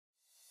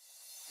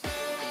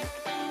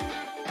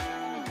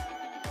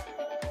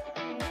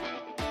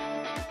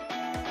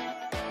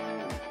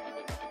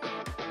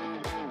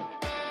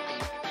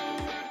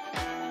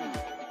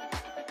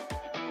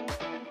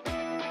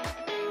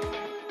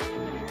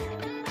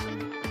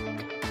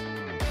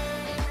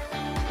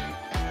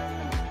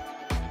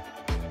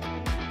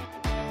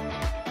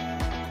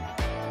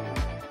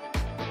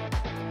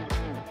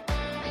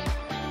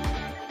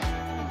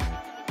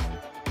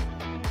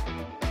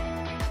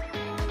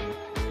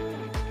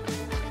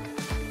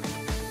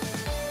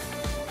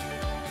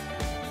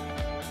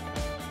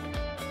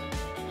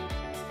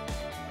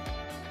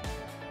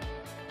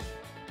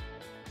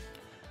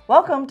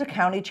Welcome to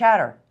County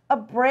Chatter, a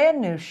brand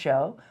new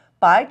show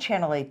by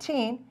Channel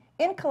 18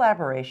 in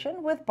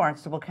collaboration with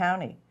Barnstable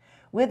County.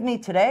 With me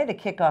today to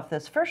kick off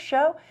this first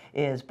show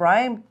is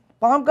Brian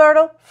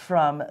Baumgaertel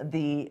from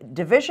the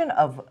Division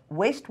of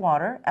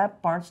Wastewater at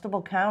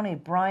Barnstable County.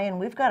 Brian,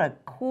 we've got a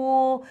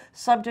cool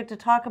subject to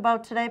talk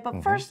about today,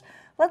 but first,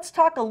 let's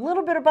talk a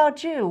little bit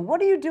about you. What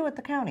do you do at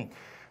the county?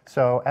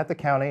 So at the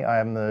county,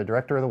 I'm the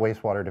director of the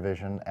wastewater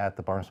division at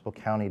the Barnstable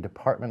County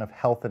Department of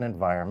Health and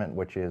Environment,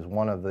 which is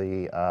one of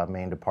the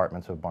main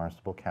departments of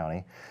Barnstable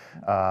County.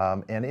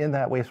 And in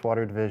that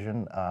wastewater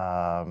division,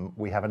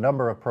 we have a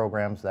number of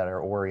programs that are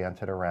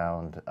oriented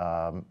around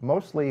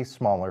mostly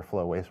smaller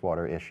flow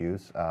wastewater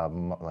issues,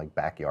 like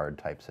backyard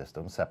type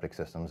systems, septic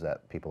systems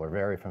that people are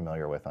very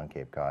familiar with on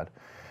Cape Cod.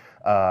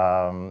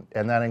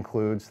 And that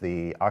includes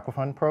the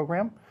Aquifund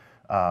program,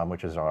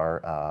 which is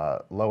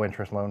our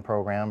low-interest loan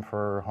program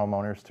for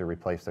homeowners to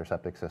replace their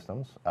septic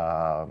systems.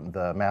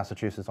 The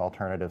Massachusetts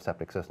Alternative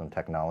Septic System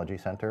Technology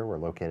Center, we're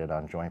located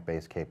on Joint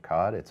Base Cape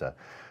Cod. It's a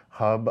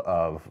hub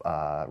of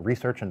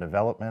research and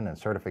development and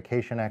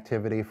certification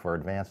activity for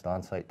advanced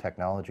on-site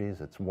technologies.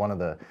 It's one of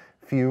the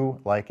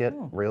few like it,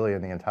 really,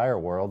 in the entire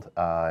world,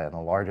 and the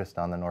largest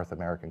on the North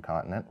American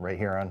continent, right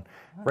here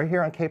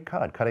on Cape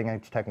Cod,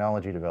 cutting-edge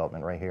technology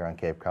development right here on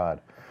Cape Cod.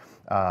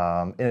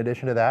 In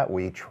addition to that,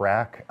 we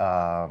track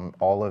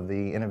all of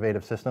the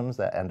innovative systems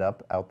that end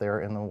up out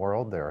there in the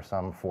world. There are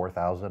some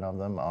 4,000 of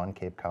them on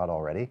Cape Cod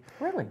already.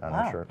 Really? And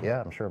Wow.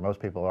 I'm sure most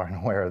people aren't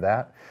aware of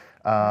that.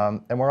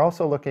 And we're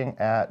also looking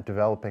at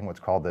developing what's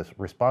called this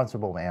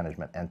responsible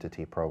management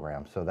entity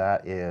program. So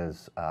that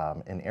is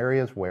in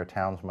areas where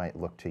towns might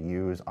look to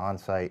use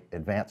on-site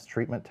advanced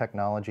treatment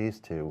technologies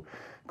to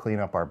clean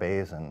up our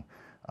bays and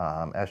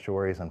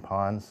estuaries and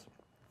ponds.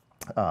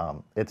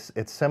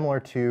 It's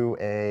similar to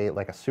a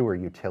sewer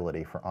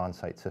utility for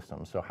on-site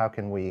systems. So how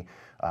can we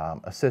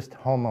assist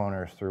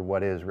homeowners through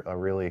what is a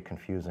really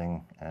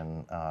confusing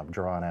and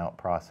drawn-out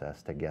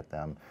process to get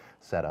them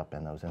set up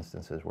in those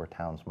instances where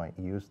towns might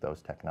use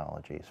those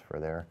technologies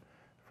for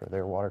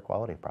their water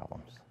quality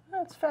problems.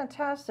 That's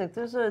fantastic.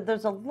 There's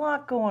a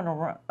lot going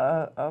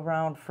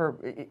around for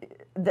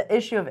the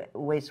issue of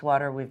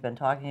wastewater. We've been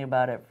talking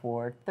about it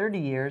for 30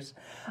 years,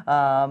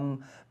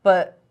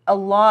 but a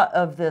lot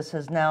of this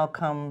has now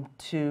come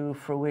to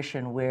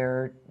fruition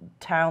where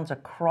towns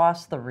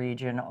across the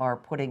region are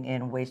putting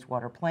in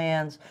wastewater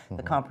plans.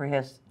 The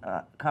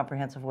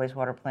comprehensive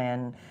wastewater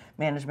plan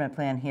management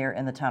plan here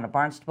in the town of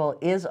Barnstable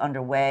is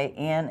underway,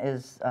 and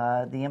is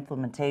the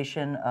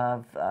implementation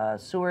of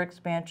sewer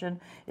expansion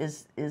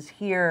is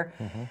here.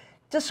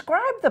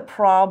 Describe the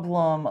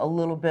problem a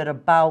little bit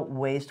about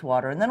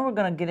wastewater, and then we're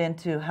going to get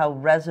into how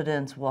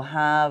residents will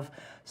have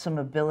some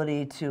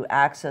ability to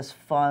access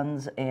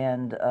funds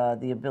and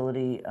the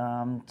ability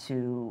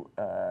to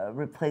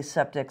replace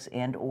septics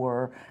and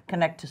or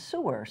connect to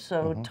sewer.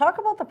 So talk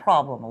about the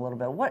problem a little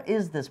bit. What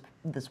is this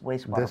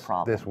wastewater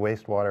problem? This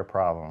wastewater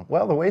problem.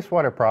 Well, the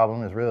wastewater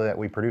problem is really that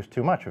we produce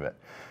too much of it.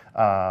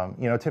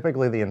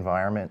 Typically the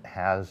environment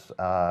has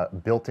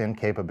built-in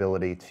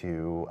capability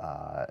to,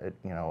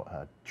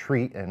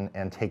 treat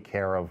and take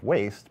care of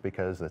waste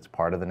because it's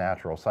part of the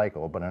natural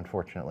cycle. But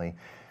unfortunately,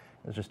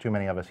 there's just too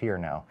many of us here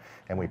now,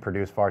 and we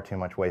produce far too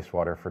much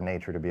wastewater for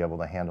nature to be able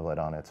to handle it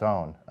on its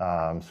own.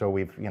 So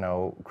we've,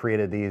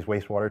 created these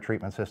wastewater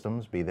treatment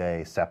systems, be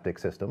they septic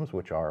systems,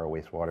 which are a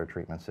wastewater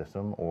treatment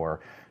system, or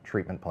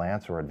treatment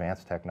plants or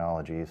advanced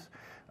technologies,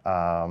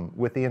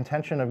 with the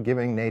intention of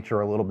giving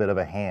nature a little bit of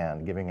a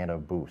hand, giving it a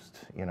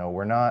boost.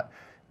 We're not,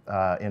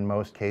 in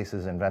most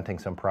cases, inventing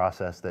some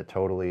process that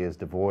totally is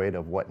devoid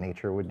of what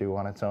nature would do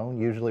on its own.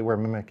 Usually we're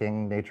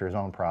mimicking nature's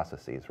own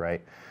processes,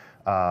 right?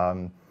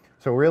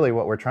 So really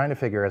what we're trying to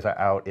figure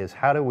out is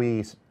how do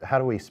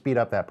we speed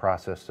up that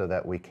process so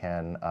that we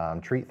can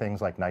treat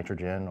things like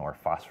nitrogen or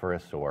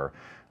phosphorus or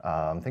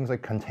things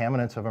like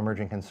contaminants of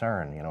emerging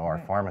concern, our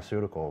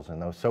pharmaceuticals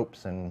and those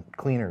soaps and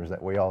cleaners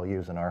that we all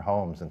use in our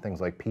homes, and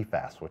things like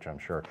PFAS, which I'm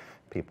sure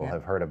people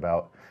have heard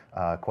about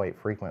quite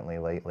frequently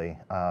lately.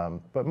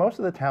 But most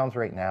of the towns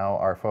right now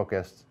are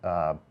focused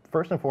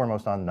first and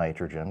foremost on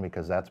nitrogen,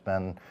 because that's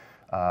been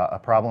a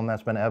problem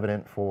that's been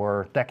evident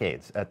for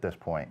decades at this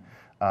point.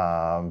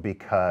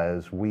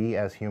 Because we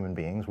as human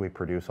beings, we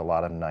produce a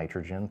lot of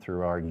nitrogen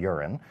through our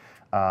urine,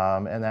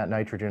 and that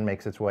nitrogen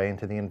makes its way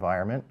into the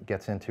environment,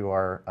 gets into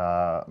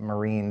our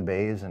marine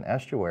bays and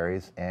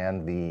estuaries,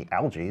 and the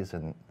algae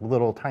and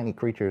little tiny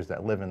creatures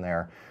that live in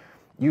there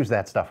use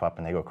that stuff up,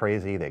 and they go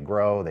crazy, they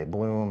grow, they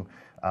bloom,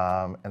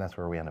 and that's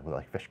where we end up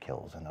with fish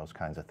kills and those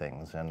kinds of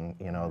things, and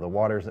the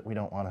waters that we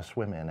don't want to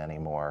swim in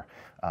anymore,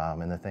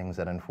 and the things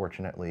that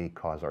unfortunately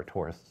cause our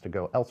tourists to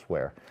go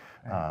elsewhere.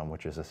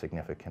 Which is a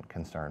significant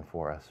concern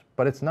for us.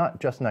 But it's not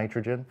just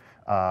nitrogen.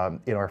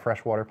 In our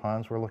freshwater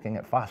ponds, we're looking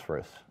at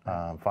phosphorus.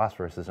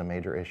 Phosphorus is a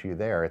major issue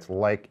there. It's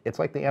like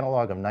the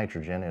analog of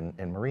nitrogen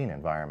in marine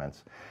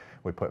environments.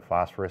 We put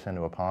phosphorus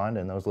into a pond,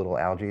 and those little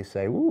algae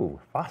say, ooh,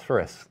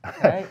 phosphorus.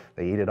 Right.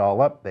 They eat it all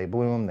up, they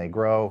bloom, they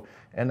grow,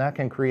 And that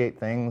can create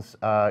things,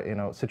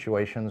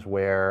 situations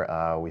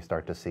where we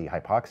start to see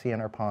hypoxia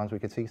in our ponds. We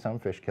could see some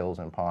fish kills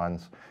in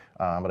ponds.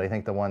 But I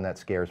think the one that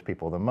scares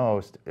people the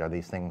most are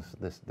these things,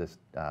 this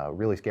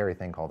really scary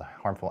thing called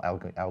harmful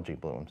algae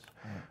blooms,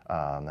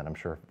 that I'm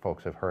sure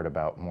folks have heard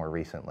about more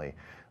recently.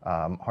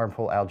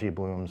 Harmful algae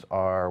blooms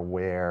are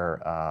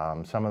where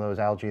some of those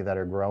algae that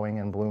are growing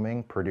and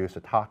blooming produce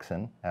a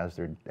toxin as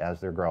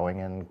they're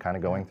growing and kind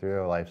of going through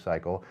their life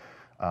cycle.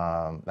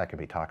 That could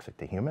be toxic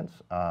to humans,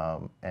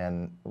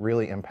 and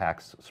really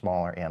impacts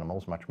smaller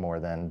animals much more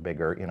than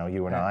bigger.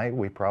 You and I,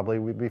 we probably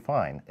would be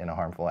fine in a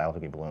harmful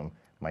algae bloom.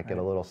 Might get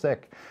a little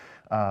sick,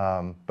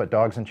 but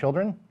dogs and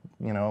children,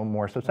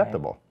 more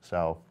susceptible.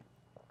 So,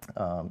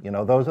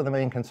 those are the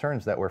main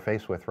concerns that we're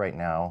faced with right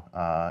now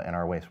in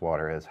our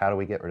wastewater is how do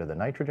we get rid of the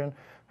nitrogen,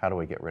 how do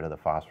we get rid of the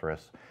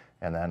phosphorus,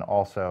 and then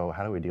also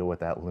how do we deal with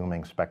that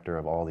looming specter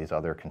of all these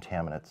other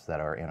contaminants that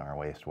are in our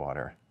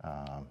wastewater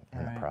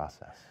in the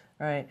process.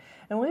 Right,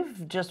 and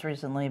we've just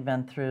recently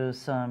been through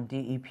some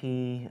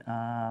DEP,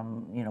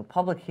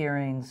 public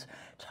hearings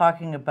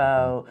talking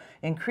about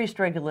increased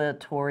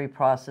regulatory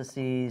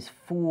processes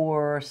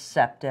for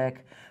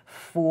septic,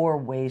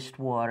 for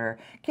wastewater.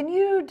 Can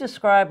you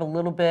describe a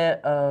little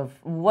bit of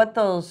what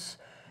those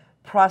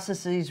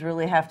processes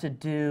really have to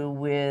do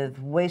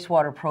with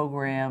wastewater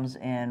programs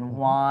and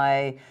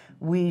why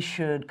we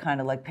should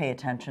kind of like pay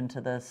attention to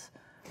this?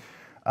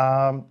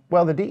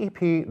 Well, the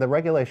DEP, the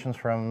regulations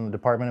from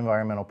Department of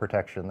Environmental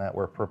Protection that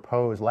were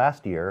proposed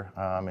last year,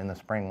 in the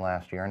spring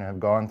last year, and have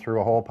gone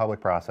through a whole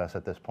public process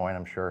at this point.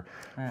 I'm sure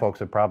folks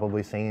have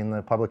probably seen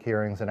the public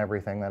hearings and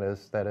everything that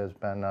has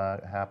been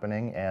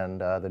happening,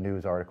 and the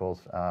news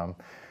articles.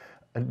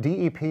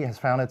 DEP has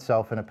found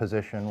itself in a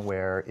position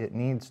where it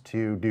needs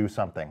to do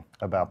something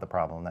about the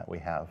problem that we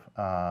have.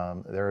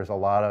 There is a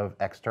lot of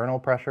external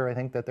pressure, I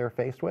think, that they're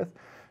faced with,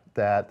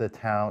 that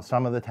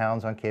some of the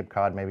towns on Cape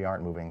Cod maybe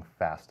aren't moving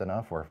fast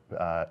enough or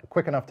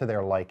quick enough to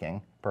their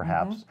liking,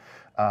 perhaps,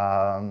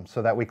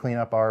 so that we clean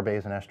up our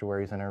bays and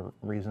estuaries in a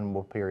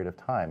reasonable period of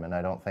time. And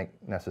I don't think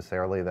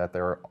necessarily that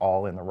they're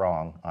all in the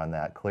wrong on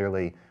that.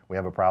 Clearly, we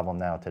have a problem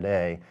now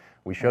today.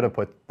 We should have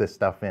put this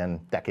stuff in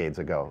decades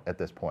ago at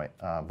this point,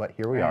 but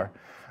here we are.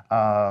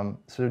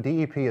 So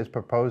DEP has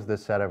proposed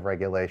this set of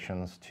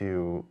regulations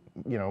to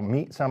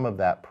meet some of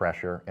that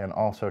pressure and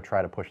also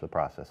try to push the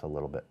process a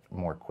little bit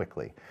more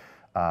quickly.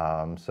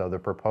 So the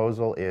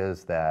proposal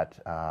is that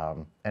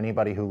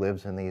anybody who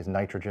lives in these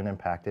nitrogen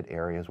impacted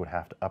areas would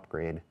have to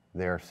upgrade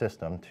their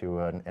system to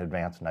an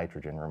advanced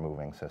nitrogen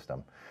removing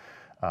system.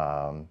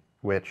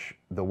 Which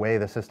the way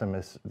the system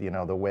is,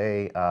 the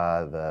way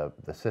the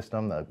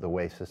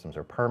way systems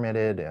are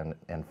permitted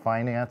and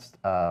financed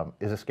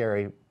is a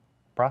scary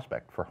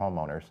prospect for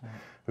homeowners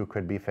who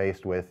could be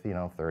faced with,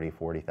 $30,000,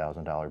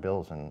 $40,000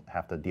 bills and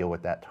have to deal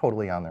with that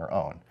totally on their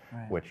own,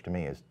 which to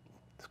me is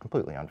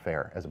completely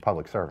unfair. As a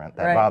public servant,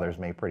 that bothers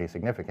me pretty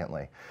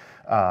significantly.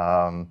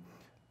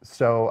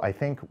 So I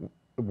think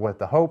what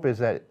the hope is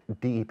that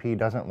DEP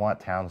doesn't want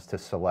towns to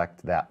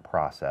select that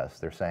process.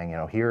 They're saying,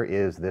 here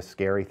is this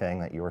scary thing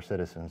that your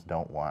citizens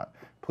don't want.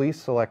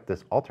 Please select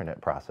this alternate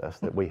process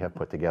that we have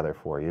put together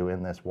for you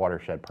in this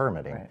watershed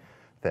permitting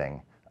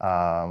thing,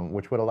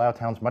 which would allow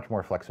towns much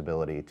more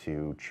flexibility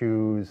to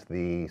choose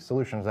the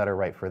solutions that are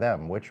right for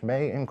them, which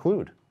may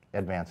include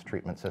advanced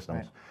treatment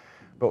systems,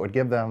 but would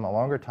give them a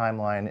longer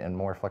timeline and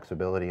more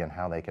flexibility in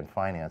how they can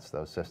finance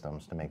those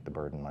systems to make the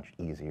burden much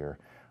easier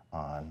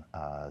on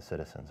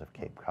citizens of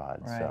Cape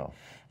Cod. So,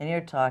 and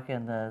you're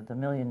talking the $1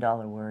 million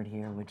word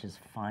here, which is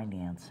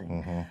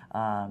financing.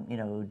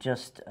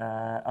 Just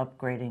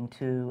upgrading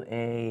to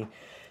a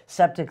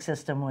septic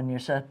system when your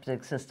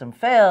septic system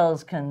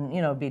fails can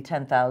be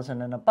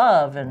 $10,000 and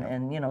above,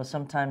 and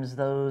sometimes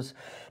those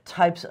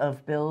types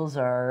of bills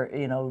are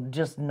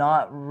just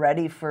not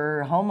ready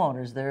for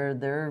homeowners.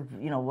 They're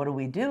what do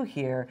we do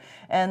here?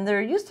 And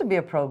there used to be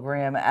a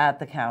program at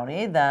the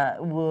county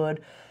that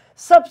would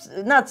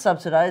not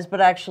subsidize,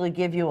 but actually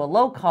give you a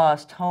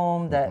low-cost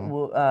home that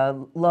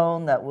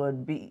loan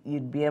that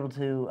you'd be able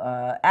to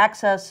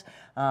access,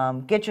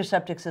 get your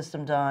septic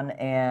system done,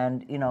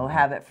 and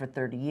have it for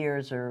 30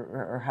 years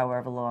or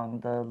however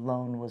long the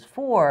loan was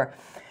for.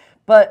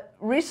 But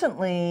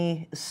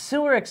recently,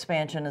 sewer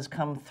expansion has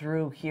come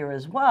through here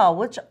as well,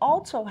 which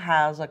also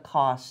has a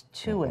cost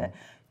to it,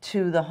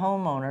 to the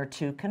homeowner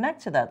to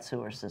connect to that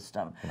sewer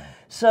system.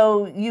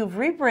 So you've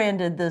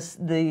rebranded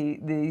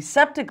the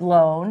septic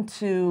loan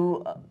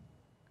to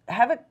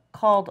have it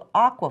called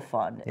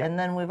Aquifund. And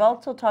then we've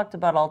also talked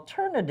about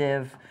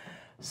alternative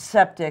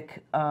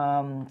septic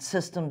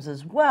systems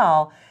as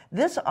well.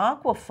 This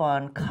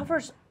Aquifund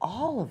covers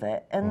all of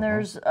it, and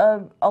there's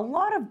a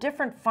lot of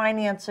different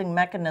financing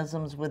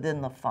mechanisms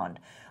within the fund.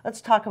 Let's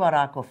talk about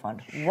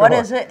Aquifund. What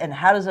is it and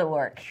how does it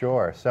work?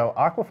 Sure. So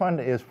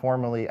Aquifund is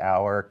formerly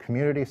our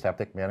community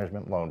septic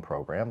management loan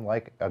program.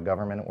 Like a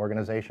government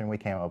organization, we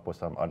came up with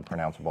some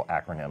unpronounceable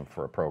acronym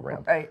for a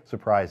program. Right.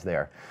 Surprise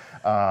there.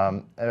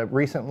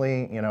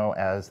 Recently,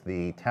 as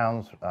the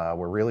towns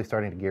were really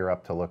starting to gear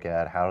up to look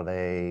at how do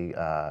they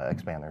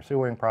expand their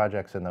sewering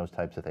projects and those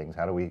types of things,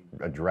 how do we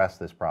address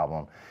this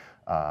problem?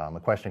 The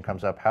question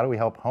comes up, how do we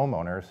help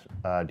homeowners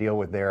deal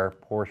with their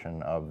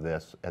portion of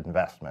this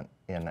investment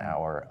in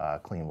our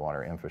clean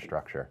water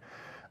infrastructure?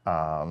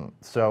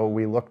 So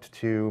we looked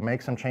to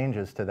make some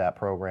changes to that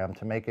program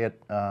to make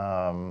it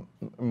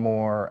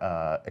more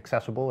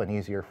accessible and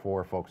easier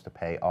for folks to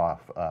pay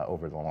off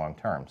over the long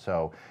term.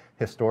 So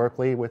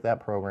historically with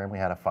that program, we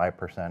had a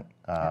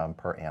 5%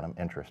 per annum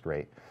interest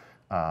rate.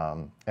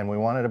 And we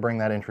wanted to bring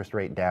that interest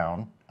rate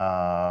down,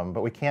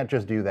 but we can't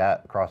just do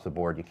that across the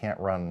board. You can't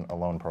run a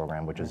loan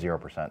program which is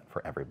 0%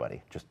 for everybody.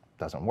 It just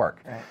doesn't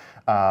work.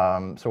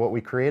 Right. So what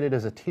we created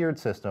is a tiered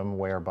system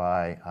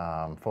whereby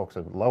folks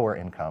of lower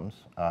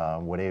incomes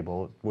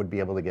would be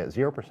able to get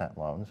 0%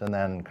 loans, and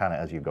then kind of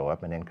as you go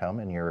up in income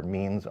and your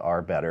means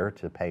are better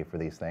to pay for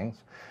these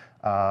things,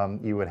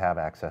 you would have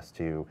access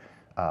to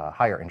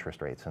higher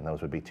interest rates, and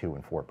those would be 2%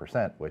 and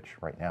 4%, which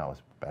right now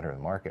is better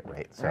than market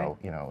rate. So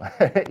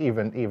right.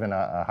 even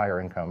a higher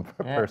income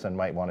person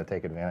might want to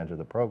take advantage of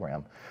the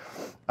program.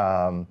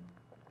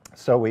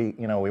 So we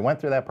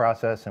went through that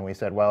process and we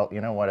said, well, you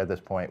know what, at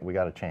this point we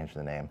got to change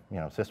the name.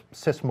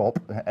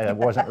 SysMulp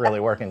wasn't really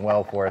working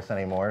well for us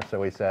anymore. So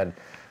we said,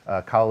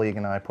 a colleague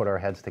and I put our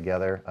heads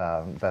together,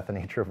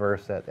 Bethany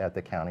Traverse at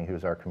the county,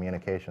 who's our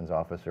communications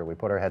officer, we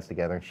put our heads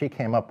together and she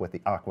came up with the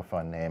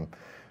Aquifund name,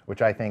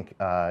 which I think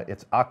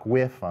it's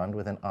Aquifund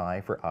with an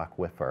I for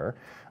aquifer.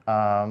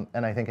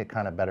 And I think it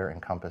kind of better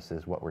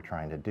encompasses what we're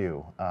trying to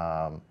do.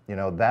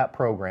 That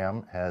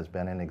program has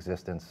been in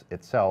existence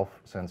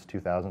itself since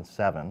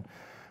 2007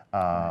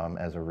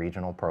 as a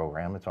regional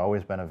program. It's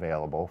always been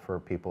available for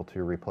people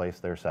to replace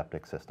their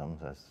septic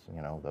systems as,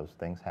 those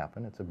things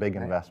happen. It's a big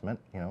investment.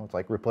 It's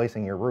like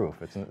replacing your roof.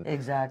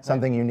 It's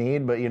something you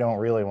need, but you don't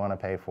really want to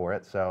pay for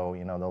it. So,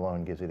 the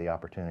loan gives you the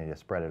opportunity to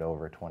spread it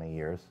over 20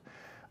 years.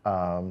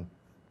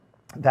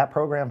 That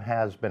program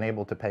has been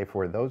able to pay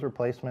for those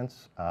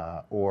replacements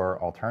or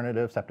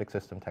alternative septic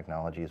system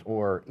technologies,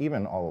 or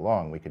even all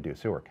along we could do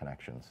sewer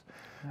connections.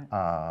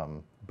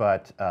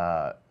 Right.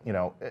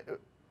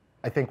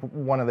 I think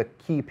one of the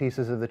key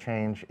pieces of the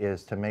change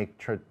is to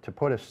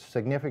put a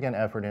significant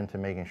effort into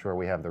making sure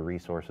we have the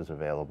resources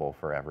available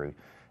for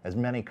as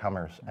many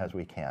comers as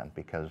we can,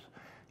 because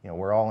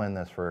we're all in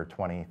this for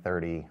 20,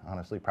 30,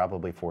 honestly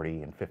probably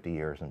 40 and 50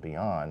 years and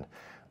beyond.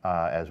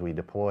 As we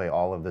deploy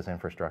all of this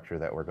infrastructure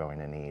that we're going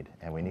to need,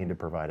 and we need to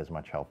provide as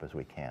much help as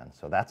we can.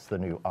 So that's the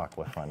new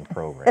Aquifund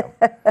program.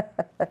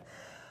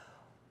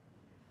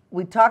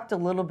 We talked a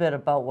little bit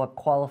about what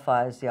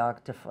qualifies the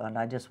Aquifund.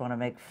 I just want to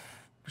make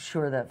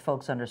sure that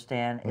folks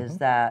understand is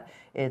that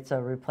it's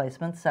a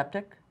replacement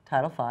septic,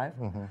 Title V.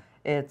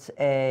 It's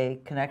a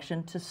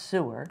connection to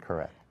sewer.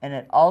 Correct. And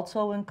it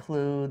also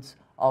includes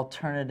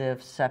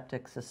alternative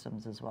septic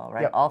systems as well,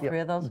 right? All three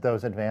of those?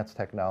 Those advanced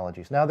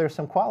technologies. Now, there's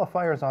some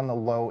qualifiers on the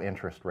low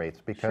interest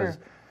rates because,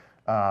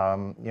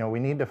 we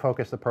need to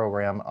focus the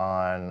program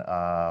on,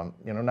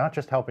 not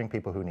just helping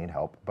people who need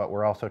help, but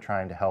we're also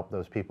trying to help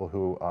those people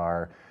who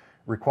are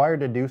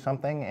required to do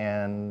something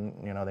and,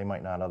 they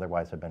might not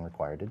otherwise have been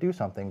required to do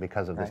something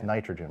because of this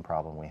nitrogen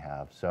problem we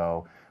have.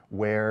 So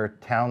where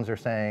towns are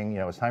saying,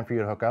 it's time for you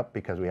to hook up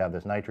because we have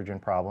this nitrogen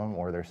problem,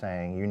 or they're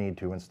saying you need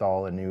to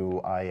install a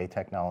new IA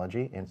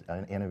technology,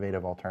 an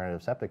innovative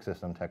alternative septic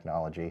system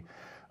technology,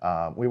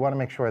 we want to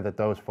make sure that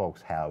those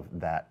folks have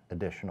that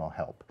additional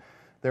help.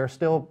 There are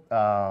still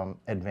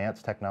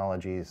advanced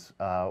technologies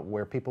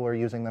where people are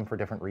using them for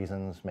different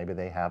reasons. Maybe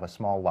they have a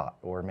small lot,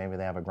 or maybe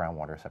they have a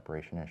groundwater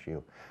separation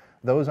issue.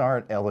 Those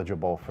aren't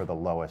eligible for the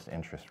lowest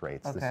interest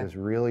rates. Okay. This is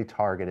really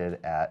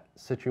targeted at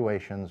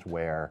situations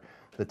where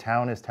the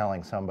town is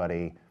telling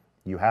somebody,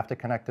 you have to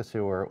connect to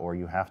sewer or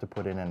you have to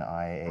put in an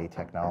IA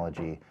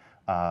technology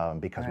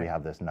because we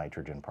have this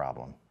nitrogen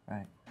problem.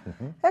 Right.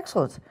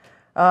 Excellent.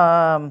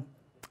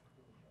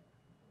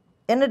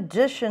 In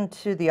addition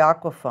to the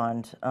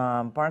Aquifund,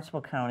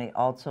 Barnstable County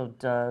also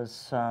does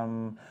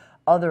some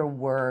other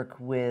work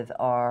with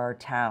our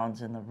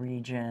towns in the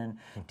region,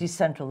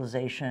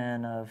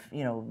 decentralization of,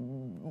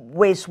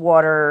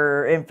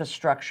 wastewater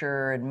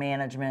infrastructure and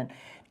management.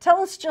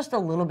 Tell us just a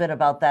little bit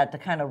about that to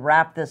kind of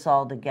wrap this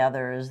all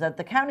together, is that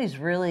the county's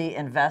really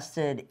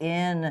invested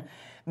in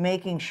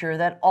making sure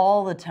that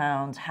all the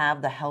towns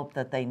have the help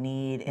that they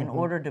need in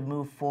order to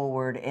move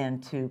forward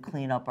and to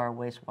clean up our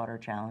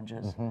wastewater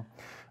challenges.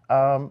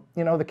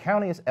 The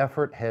county's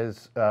effort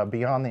has,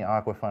 beyond the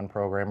Aquifund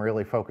program,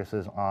 really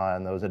focuses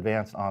on those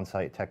advanced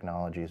on-site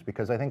technologies,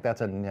 because I think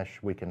that's a niche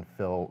we can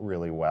fill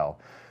really well.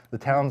 The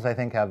towns, I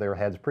think, have their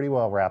heads pretty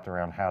well wrapped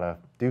around how to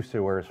do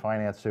sewers,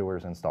 finance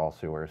sewers, install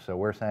sewers. So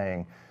we're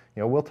saying,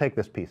 we'll take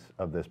this piece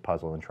of this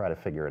puzzle and try to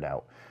figure it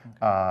out.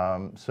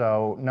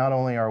 So not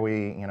only are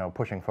we,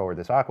 pushing forward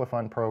this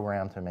Aquifund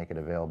program to make it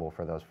available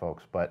for those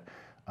folks, but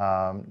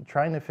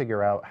trying to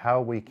figure out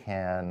how we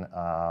can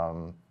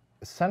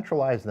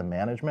centralize the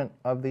management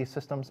of these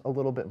systems a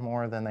little bit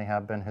more than they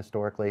have been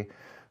historically.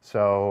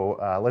 So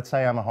let's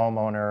say I'm a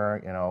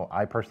homeowner,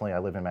 I personally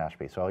live in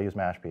Mashpee, so I'll use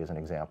Mashpee as an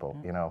example.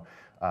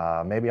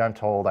 Maybe I'm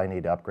told I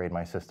need to upgrade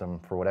my system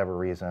for whatever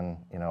reason.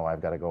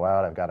 I've got to go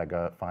out, I've got to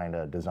go find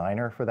a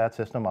designer for that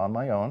system on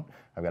my own.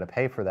 I've got to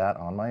pay for that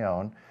on my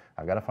own.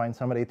 I've got to find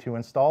somebody to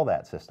install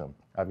that system.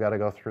 I've got to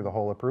go through the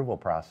whole approval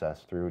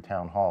process through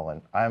Town Hall.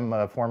 And I'm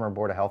a former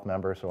Board of Health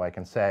member, so I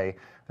can say,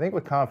 I think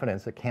with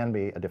confidence, it can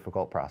be a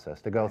difficult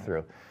process to go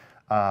through.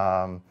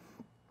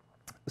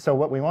 So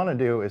what we want to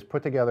do is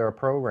put together a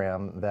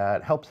program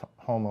that helps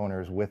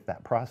homeowners with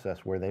that process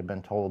where they've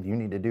been told you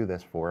need to do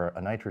this for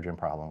a nitrogen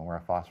problem or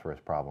a phosphorus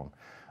problem.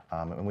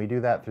 And we do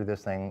that through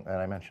this thing that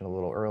I mentioned a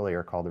little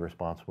earlier called the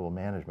Responsible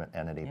Management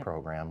Entity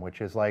Program,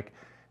 which is like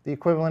the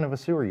equivalent of a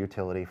sewer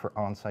utility for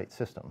on-site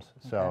systems.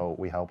 So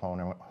we help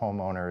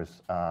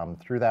homeowners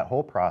through that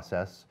whole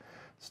process,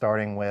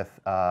 starting with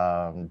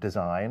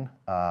design,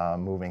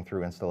 moving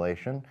through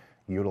installation,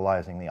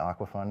 utilizing the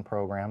Aquifund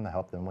program to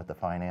help them with the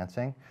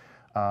financing,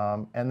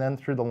 and then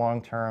through the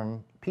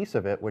long-term piece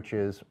of it, which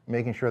is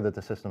making sure that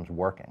the system's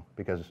working,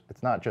 because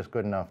it's not just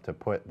good enough to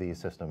put these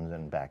systems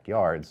in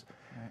backyards.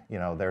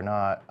 They're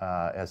not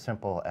as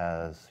simple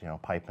as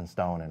pipe and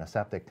stone in a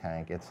septic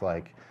tank. It's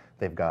like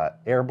they've got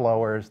air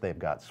blowers, they've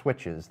got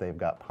switches, they've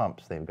got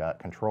pumps, they've got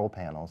control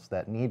panels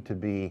that need to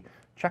be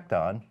checked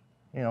on,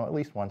 at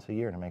least once a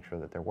year to make sure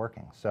that they're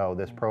working. So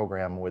this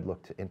program would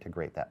look to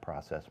integrate that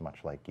process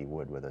much like you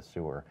would with a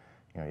sewer.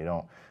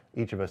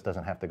 Each of us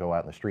doesn't have to go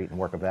out in the street and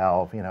work a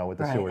valve, with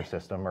the sewer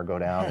system, or go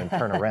down and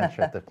turn a wrench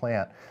at the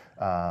plant.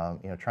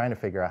 Trying to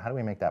figure out how do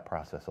we make that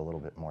process a little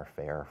bit more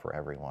fair for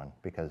everyone?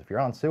 Because if you're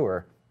on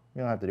sewer,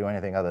 you don't have to do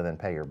anything other than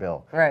pay your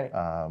bill. Right.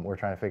 We're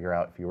trying to figure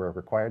out if you were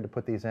required to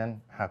put these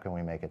in, how can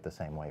we make it the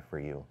same way for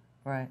you?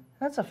 Right.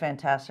 That's a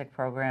fantastic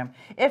program.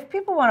 If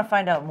people want to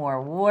find out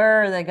more,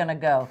 where are they going to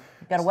go?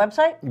 You got a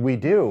website? We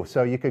do.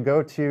 So you could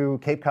go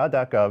to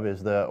capecod.gov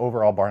is the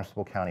overall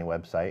Barnstable County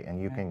website,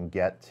 and you can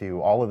get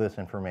to all of this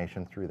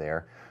information through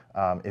there.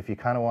 If you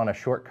kind of want a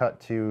shortcut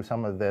to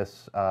some of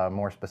this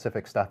more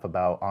specific stuff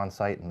about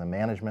on-site and the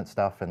management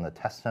stuff and the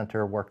test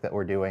center work that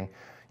we're doing,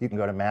 you can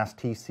go to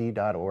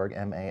masstc.org,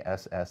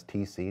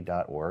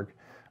 masstc.org,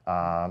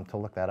 to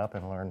look that up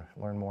and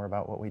learn more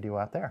about what we do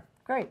out there.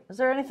 Great. Is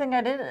there anything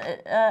I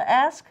didn't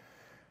ask?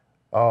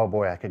 Oh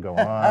boy, I could go on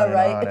and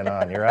on and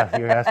on. You're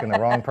asking the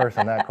wrong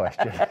person that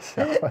question.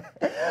 So.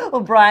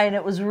 Well, Brian,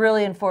 it was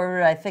really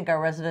informative. I think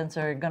our residents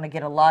are going to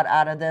get a lot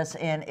out of this,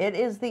 and it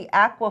is the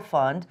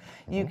Aquifund.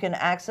 You can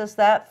access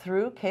that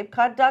through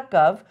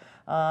capecod.gov.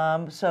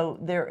 So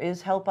there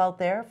is help out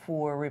there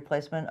for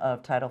replacement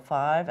of Title V,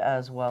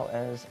 as well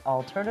as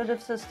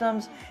alternative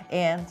systems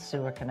and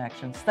sewer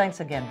connections.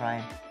 Thanks again,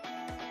 Brian.